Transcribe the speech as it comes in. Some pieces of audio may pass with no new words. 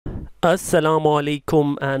Assalamu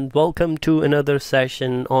alaikum and welcome to another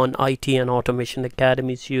session on IT and Automation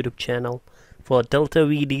Academy's YouTube channel. For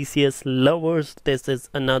DeltaV DCS lovers, this is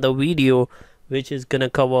another video which is gonna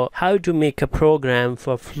cover how to make a program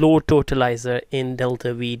for flow totalizer in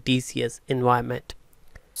DeltaV DCS environment.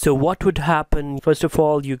 So what would happen? First of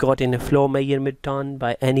all, you got in a flow measurement done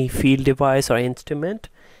by any field device or instrument,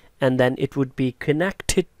 and then it would be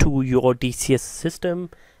connected to your DCS system,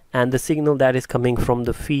 and the signal that is coming from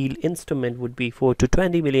the field instrument would be 4 to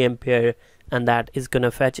 20 milliampere, and that is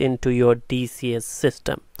gonna fetch into your DCS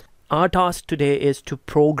system. Our task today is to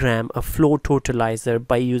program a flow totalizer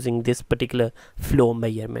by using this particular flow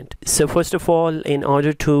measurement. So first of all, in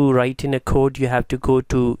order to write in a code, you have to go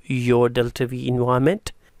to your DeltaV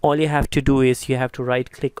environment. All you have to do is you have to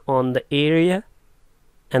right click on the area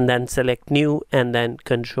and then select new and then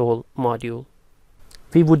control module.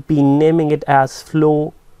 We would be naming it as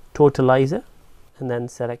flow totalizer and then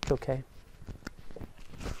select OK.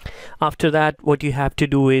 After that, what you have to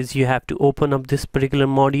do is you have to open up this particular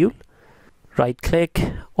module, right click,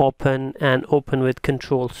 open, and open with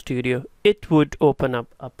Control Studio. It would open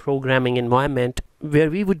up a programming environment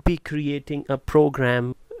where we would be creating a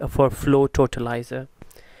program for flow totalizer.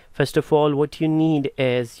 First of all, what you need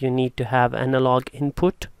is you need to have analog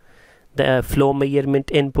input. The flow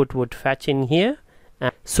measurement input would fetch in here.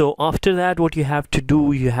 So after that, what you have to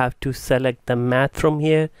do, you have to select the math from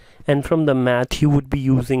here, and from the math you would be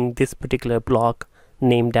using this particular block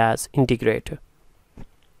named as integrator.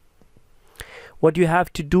 What you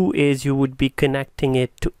have to do is you would be connecting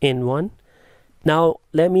it to in1. Now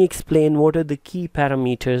let me explain what are the key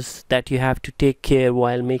parameters that you have to take care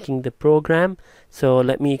while making the program. So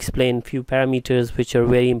let me explain few parameters which are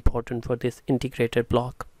very important for this integrator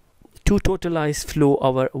block. To totalize flow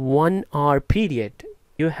over 1 hour period,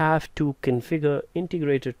 you have to configure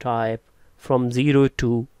integrator type from 0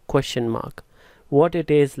 to question mark. What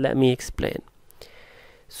it is, let me explain.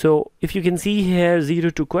 So if you can see here,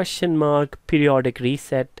 0 to question mark, periodic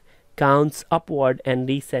reset, counts upward and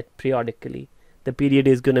reset periodically. The period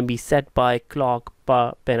is going to be set by clock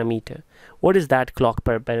per parameter. What is that clock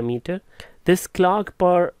per parameter? This clock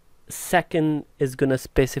per second is going to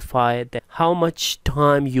specify that how much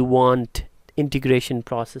time you want integration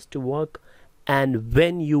process to work and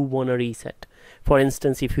when you want to reset. For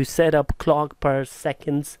instance, if you set up clock per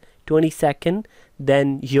seconds 20 seconds,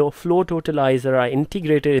 then your flow totalizer or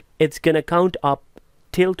integrator, it's going to count up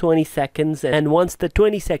till 20 seconds, and once the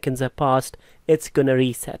 20 seconds are passed, it's going to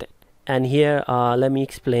reset it. And here let me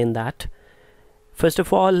explain that. First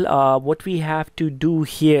of all, what we have to do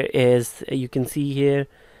here is, you can see here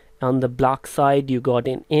on the block side you got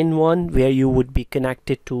an in1 where you would be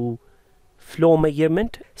connected to flow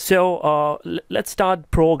measurement. So let's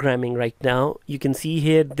start programming right now. You can see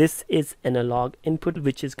here this is analog input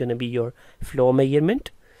which is going to be your flow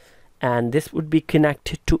measurement, and this would be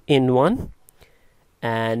connected to in1.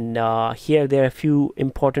 And here there are a few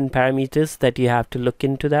important parameters that you have to look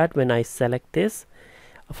into that when I select this.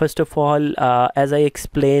 First of all, as I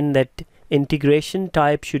explained, that integration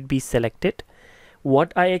type should be selected.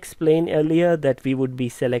 What I explained earlier, that we would be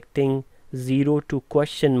selecting 0 to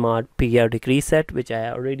question mark periodic reset, which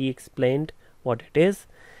I already explained what it is.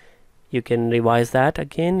 You can revise that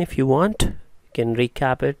again if you want. You can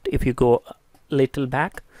recap it if you go a little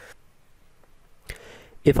back.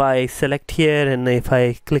 If I select here and if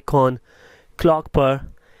I click on clock per,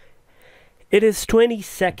 it is 20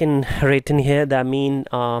 seconds written here. That means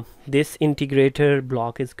this integrator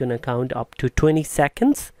block is gonna count up to 20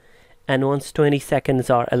 seconds, and once 20 seconds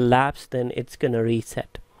are elapsed, then it's gonna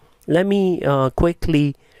reset. Let me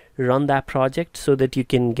quickly run that project so that you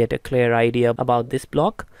can get a clear idea about this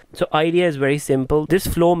block. So idea is very simple. This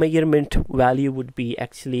flow measurement value would be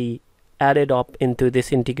actually added up into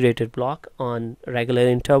this integrated block on regular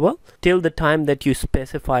interval till the time that you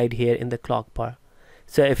specified here in the clock bar.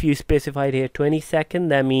 So if you specified here 20 seconds,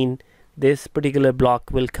 that means this particular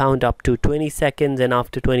block will count up to 20 seconds, and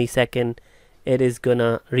after 20 seconds it is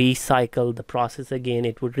gonna recycle the process again.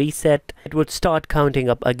 It would reset, it would start counting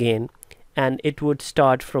up again, and it would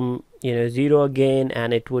start from 0 again,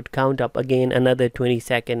 and it would count up again another 20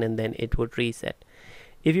 seconds, and then it would reset.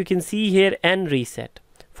 If you can see here end reset,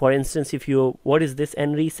 for instance, what is this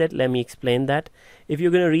end reset? Let me explain that. If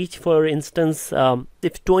you're going to reach, for instance,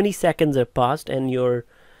 if 20 seconds are passed and your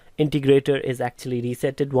integrator is actually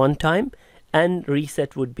resetted one time, and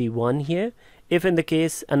reset would be 1 here. If in the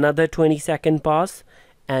case another 20 second pass,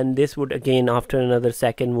 and this would again after another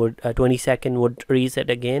second would 20 second would reset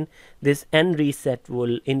again, this end reset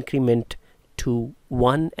will increment to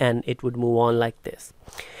 1 and it would move on like this.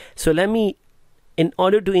 So let me In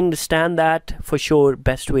order to understand that, for sure,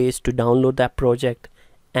 best way is to download that project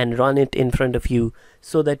and run it in front of you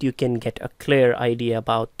so that you can get a clear idea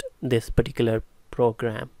about this particular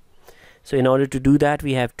program. So in order to do that,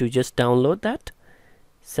 we have to just download that,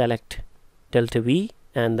 select DeltaV,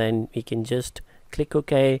 and then we can just click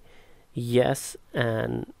OK, yes,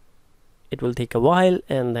 and it will take a while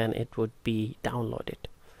and then it would be downloaded.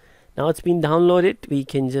 Now it's been downloaded, we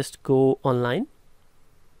can just go online.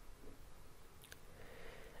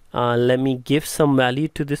 Let me give some value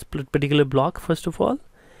to this particular block first of all.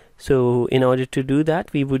 So in order to do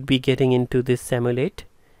that, we would be getting into this simulate,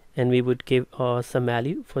 and we would give some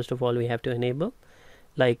value. First of all, we have to enable,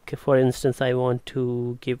 like for instance, I want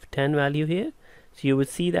to give 10 value here. So you would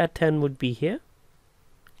see that 10 would be here,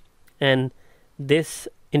 and this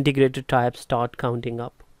integrated type start counting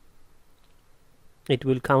up. It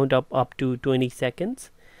will count up to 20 seconds.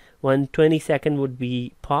 When 20 seconds would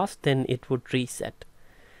be passed, then it would reset.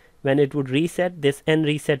 When it would reset, this n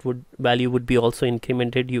reset value would be also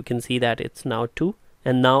incremented. You can see that it's now 2,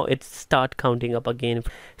 and now it start counting up again.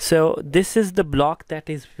 So this is the block that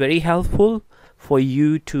is very helpful for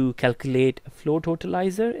you to calculate a flow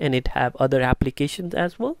totalizer, and it have other applications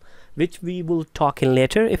as well, which we will talk in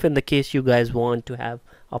later. If in the case you guys want to have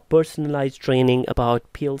a personalized training about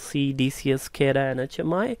PLC, DCS, SCADA and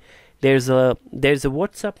HMI, there's a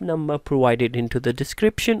WhatsApp number provided into the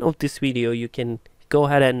description of this video. You can go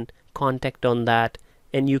ahead and contact on that,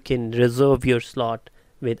 and you can reserve your slot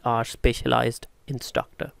with our specialized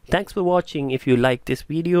instructor. Thanks for watching. If you like this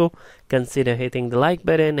video, consider hitting the like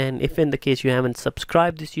button, and if in the case you haven't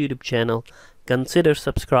subscribed this YouTube channel, consider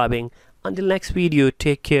subscribing. Until next video,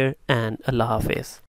 take care and Allah Hafiz.